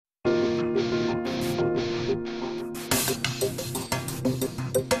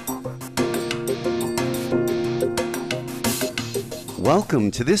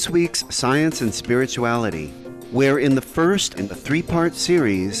Welcome to this week's Science and Spirituality, where in the first in the three-part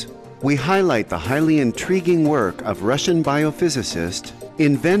series, we highlight the highly intriguing work of Russian biophysicist,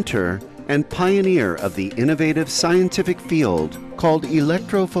 inventor, and pioneer of the innovative scientific field called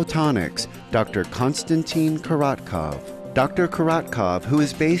Electrophotonics, Dr. Konstantin Korotkov. Dr. Korotkov, who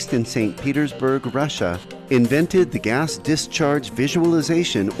is based in St. Petersburg, Russia, invented the gas discharge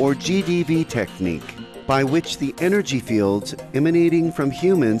visualization, or GDV technique, by which the energy fields emanating from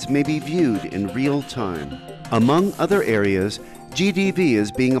humans may be viewed in real time. Among other areas, GDV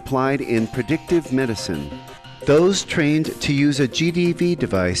is being applied in predictive medicine. Those trained to use a GDV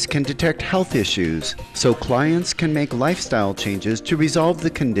device can detect health issues, so clients can make lifestyle changes to resolve the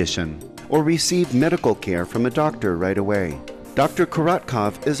condition or receive medical care from a doctor right away. Dr.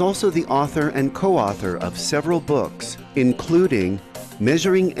 Korotkov is also the author and co-author of several books, including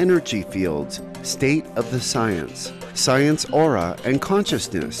Measuring Energy Fields, State of the Science, Science Aura and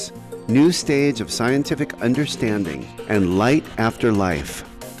Consciousness, New Stage of Scientific Understanding, and Light After Life.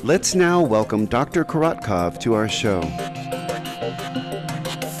 Let's now welcome Dr. Korotkov to our show.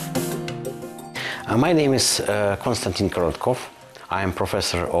 My name is Konstantin Korotkov. I am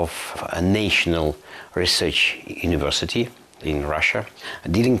professor of a national research university in Russia,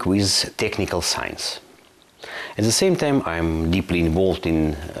 dealing with technical science. At the same time, I'm deeply involved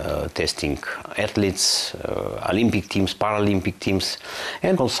in testing athletes, Olympic teams, Paralympic teams,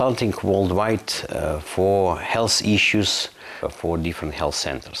 and consulting worldwide for health issues for different health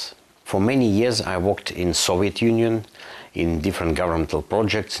centers. For many years, I worked in Soviet Union in different governmental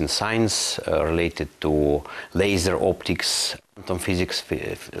projects in science related to laser optics, quantum physics,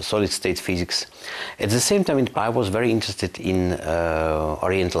 solid-state physics. At the same time, I was very interested in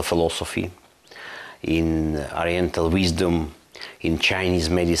Oriental philosophy, in Oriental wisdom, in Chinese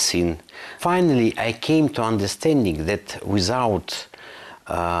medicine. Finally, I came to understanding that without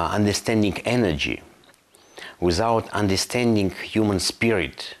understanding energy, without understanding human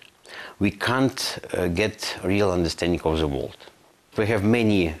spirit, we can't get real understanding of the world. We have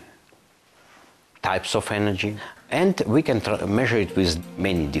many types of energy, and we can measure it with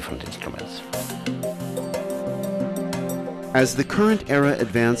many different instruments. As the current era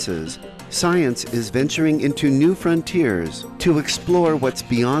advances, science is venturing into new frontiers to explore what's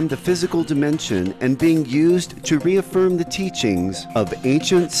beyond the physical dimension and being used to reaffirm the teachings of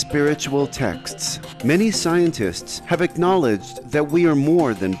ancient spiritual texts. Many scientists have acknowledged that we are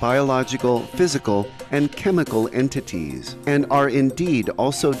more than biological, physical, and chemical entities, and are indeed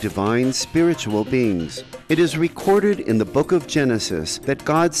also divine spiritual beings. It is recorded in the book of Genesis that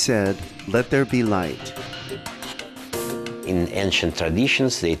God said, "Let there be light." In ancient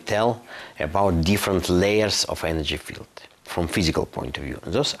traditions, they tell about different layers of energy field from physical point of view.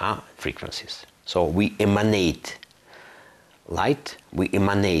 Those are frequencies. So we emanate light, we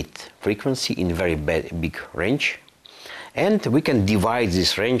emanate frequency in very big range, and we can divide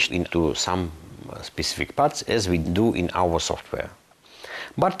this range into some specific parts as we do in our software.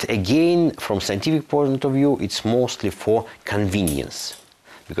 But again, from scientific point of view, it's mostly for convenience,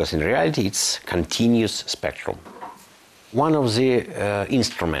 because in reality it's continuous spectrum. One of the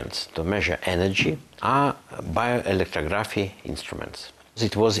instruments to measure energy are bioelectrography instruments.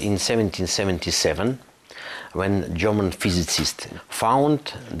 It was in 1777 when German physicists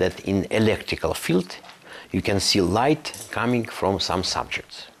found that in electrical field you can see light coming from some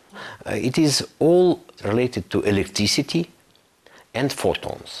subjects. It is all related to electricity and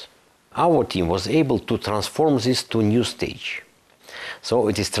photons. Our team was able to transform this to a new stage. So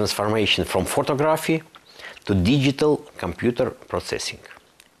it is transformation from photography to digital computer processing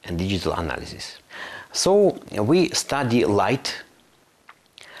and digital analysis. So we study light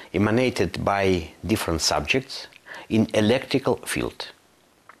emanated by different subjects in electrical field.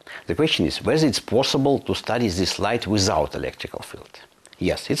 The question is whether it's possible to study this light without electrical field.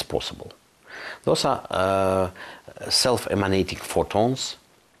 Yes, it's possible. Those are self-emanating photons.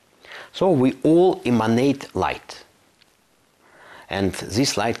 So we all emanate light. And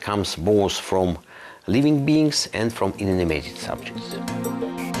this light comes both from living beings and from inanimated subjects.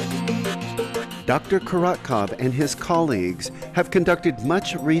 Dr. Korotkov and his colleagues have conducted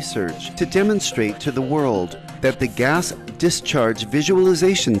much research to demonstrate to the world that the gas discharge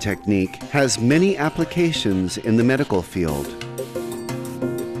visualization technique has many applications in the medical field.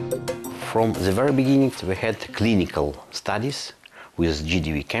 From the very beginning, we had clinical studies with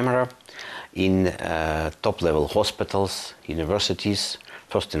GDV camera in top-level hospitals, universities,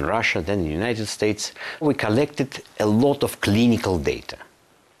 first in Russia, then in the United States. We collected a lot of clinical data.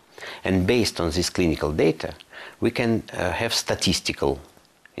 And based on this clinical data, we can have statistical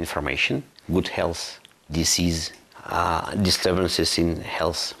information, good health, disease, disturbances in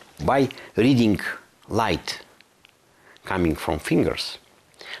health. By reading light coming from fingers,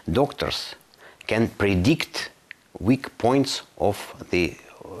 doctors can predict weak points of the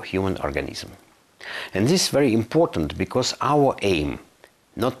human organism. And this is very important because our aim,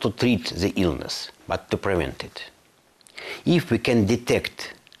 not to treat the illness, but to prevent it. If we can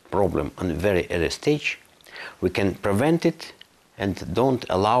detect problem on a very early stage, we can prevent it and don't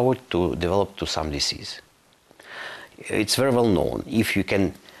allow it to develop to some disease. It's very well known. If you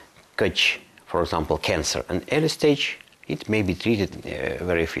can catch, for example, cancer at an early stage, it may be treated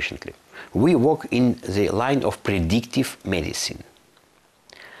very efficiently. We work in the line of predictive medicine,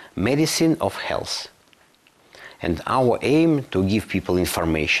 medicine of health. And our aim to give people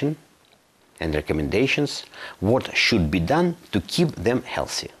information and recommendations what should be done to keep them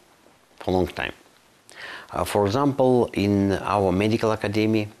healthy for a long time. For example, in our medical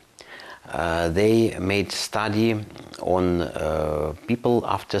academy, they made study on people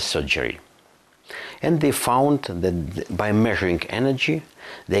after surgery. And they found that by measuring energy,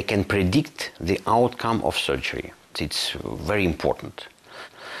 they can predict the outcome of surgery. It's very important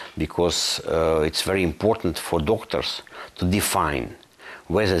because it's very important for doctors to define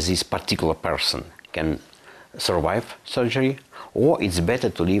whether this particular person can survive surgery or it's better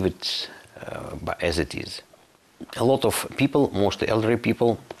to leave it as it is. A lot of people, mostly elderly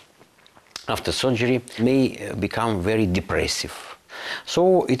people, after surgery may become very depressive.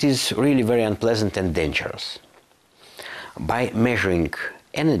 So it is really very unpleasant and dangerous. By measuring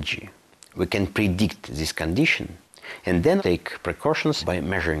energy, we can predict this condition and then take precautions by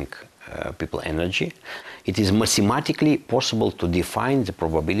measuring people's energy. It is mathematically possible to define the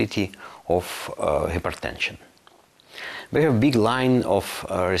probability of hypertension. We have a big line of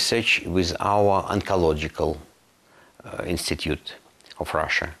research with our oncological institute of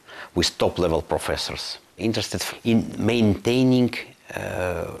Russia, with top-level professors interested in maintaining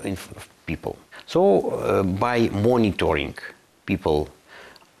people. So by monitoring people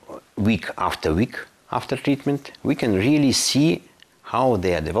week after treatment, we can really see how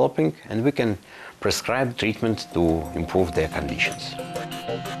they are developing and we can prescribe treatment to improve their conditions.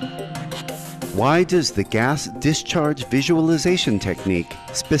 Why does the gas discharge visualization technique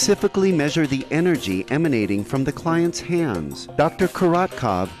specifically measure the energy emanating from the client's hands? Dr.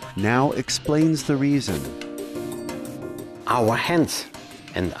 Korotkov now explains the reason. Our hands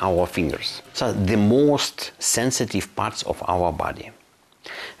and our fingers are the most sensitive parts of our body.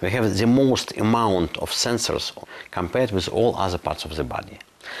 We have the most amount of sensors compared with all other parts of the body.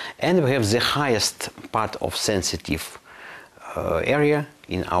 And we have the highest part of sensitive area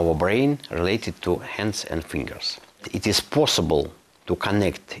in our brain related to hands and fingers. It is possible to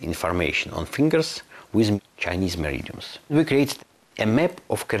connect information on fingers with Chinese meridians. We created a map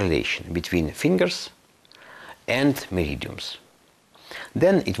of correlation between fingers and meridians.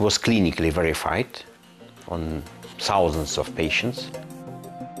 Then it was clinically verified on thousands of patients.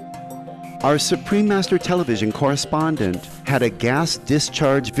 Our Supreme Master Television correspondent had a gas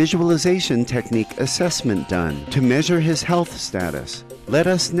discharge visualization technique assessment done to measure his health status. Let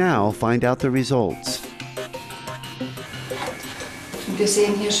us now find out the results. Wir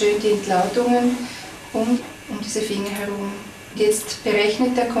sehen hier schön die Entladungen um diese Finger herum. Jetzt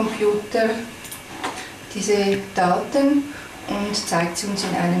berechnet der Computer diese Daten und zeigt sie uns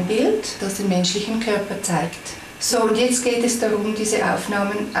in einem Bild, das den menschlichen Körper zeigt. So, und jetzt geht es darum, diese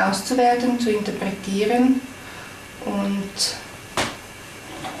Aufnahmen auszuwerten, zu interpretieren. Und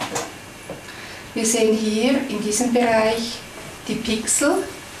wir sehen hier in diesem Bereich die Pixel,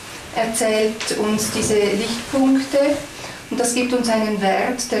 erzählt uns diese Lichtpunkte und das gibt uns einen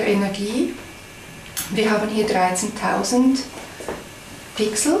Wert der Energie. Wir haben hier 13.000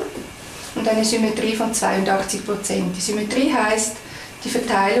 Pixel und eine Symmetrie von 82%. Die Symmetrie heißt die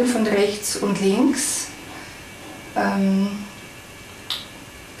Verteilung von rechts und links.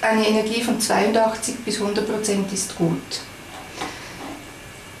 Eine Energie von 82 bis 100% ist gut.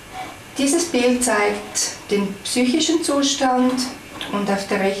 Dieses Bild zeigt den psychischen Zustand und auf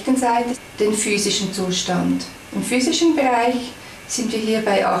der rechten Seite den physischen Zustand. Im physischen Bereich sind wir hier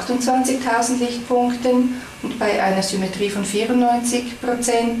bei 28.000 Lichtpunkten und bei einer Symmetrie von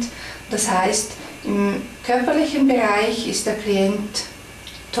 94%. Das heißt, im körperlichen Bereich ist der Klient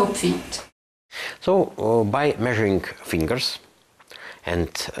topfit. So, by measuring fingers and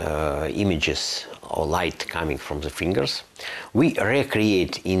images or light coming from the fingers, we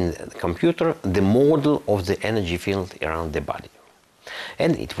recreate in the computer the model of the energy field around the body.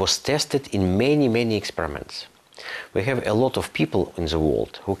 And it was tested in many experiments. We have a lot of people in the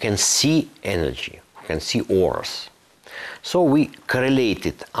world who can see energy, who can see auras. So we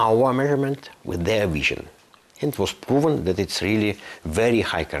correlated our measurement with their vision. And it was proven that it's really very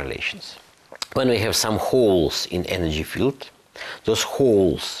high correlations. When we have some holes in energy field, those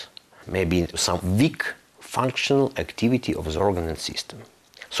holes may be some weak functional activity of the organ and system.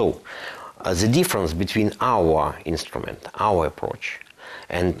 So the difference between our instrument, our approach,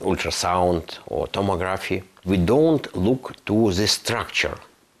 and ultrasound or tomography, we don't look to the structure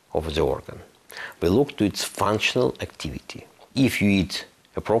of the organ. We look to its functional activity. If you eat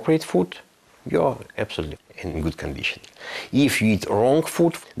appropriate food, you're absolutely in good condition. If you eat wrong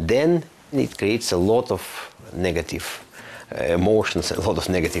food, then it creates a lot of negative emotions, a lot of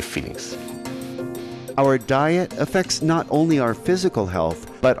negative feelings. Our diet affects not only our physical health,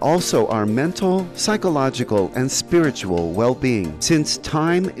 but also our mental, psychological, and spiritual well-being. Since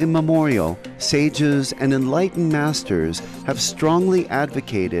time immemorial, sages and enlightened masters have strongly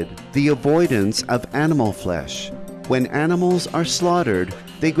advocated the avoidance of animal flesh. When animals are slaughtered,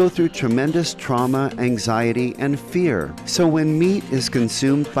 they go through tremendous trauma, anxiety, and fear. So when meat is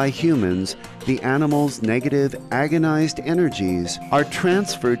consumed by humans, the animal's negative, agonized energies are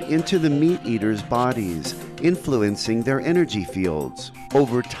transferred into the meat eaters' bodies, influencing their energy fields.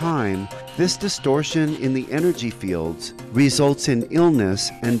 Over time, this distortion in the energy fields results in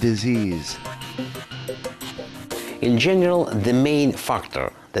illness and disease. In general, the main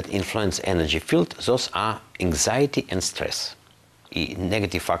factor that influence energy field, those are anxiety and stress, a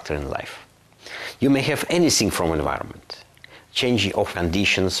negative factor in life. You may have anything from environment, changing of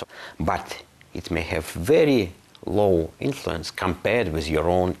conditions, but it may have very low influence compared with your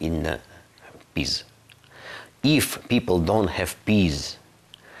own inner peace. If people don't have peace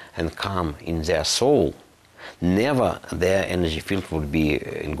and calm in their soul, never their energy field would be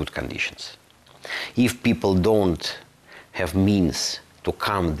in good conditions. If people don't have means to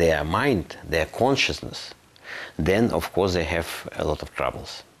calm their mind, their consciousness, then of course they have a lot of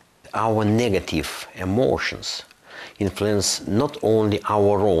troubles. Our negative emotions influence not only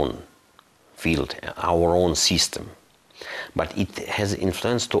our own field, our own system, but it has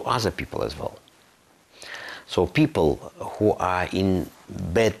influence to other people as well. So people who are in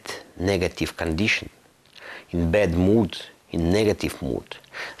bad negative condition, in bad mood, in negative mood,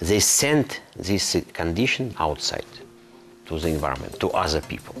 they send this condition outside to the environment, to other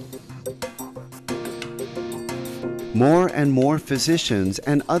people. More and more physicians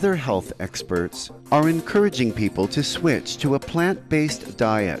and other health experts are encouraging people to switch to a plant-based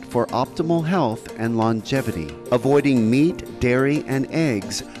diet for optimal health and longevity. Avoiding meat, dairy, and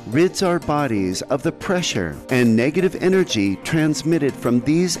eggs rids our bodies of the pressure and negative energy transmitted from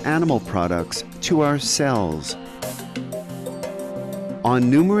these animal products to our cells.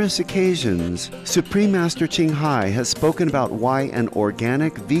 On numerous occasions, Supreme Master Ching Hai has spoken about why an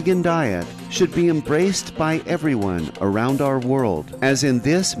organic vegan diet should be embraced by everyone around our world, as in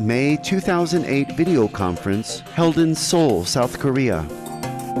this May 2008 video conference held in Seoul, South Korea.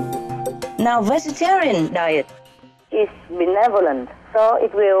 Now, vegetarian diet is benevolent, so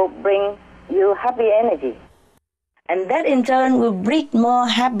it will bring you happy energy. And that in turn will breed more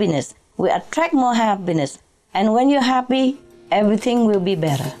happiness, will attract more happiness. And when you're happy, everything will be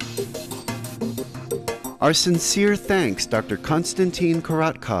better. Our sincere thanks, Dr. Konstantin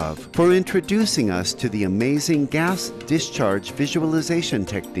Korotkov, for introducing us to the amazing gas discharge visualization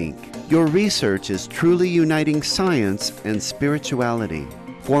technique. Your research is truly uniting science and spirituality.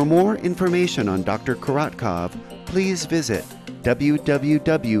 For more information on Dr. Korotkov, please visit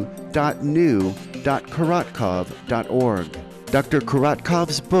www.new.korotkov.org. Dr.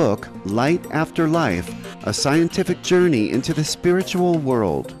 Korotkov's book, Light After Life, A Scientific Journey into the Spiritual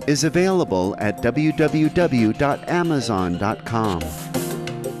World, is available at www.amazon.com.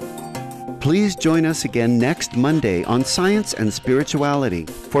 Please join us again next Monday on Science and Spirituality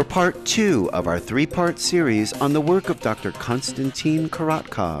for Part 2 of our 3-part series on the work of Dr. Konstantin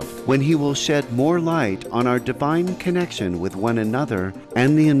Korotkov, when he will shed more light on our divine connection with one another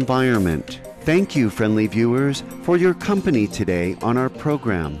and the environment. Thank you, friendly viewers, for your company today on our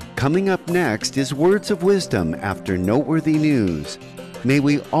program. Coming up next is Words of Wisdom after Noteworthy News. May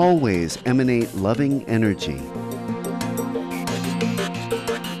we always emanate loving energy.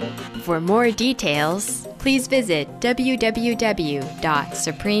 For more details, please visit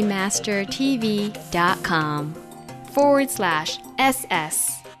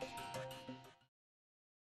www.suprememastertv.com/SS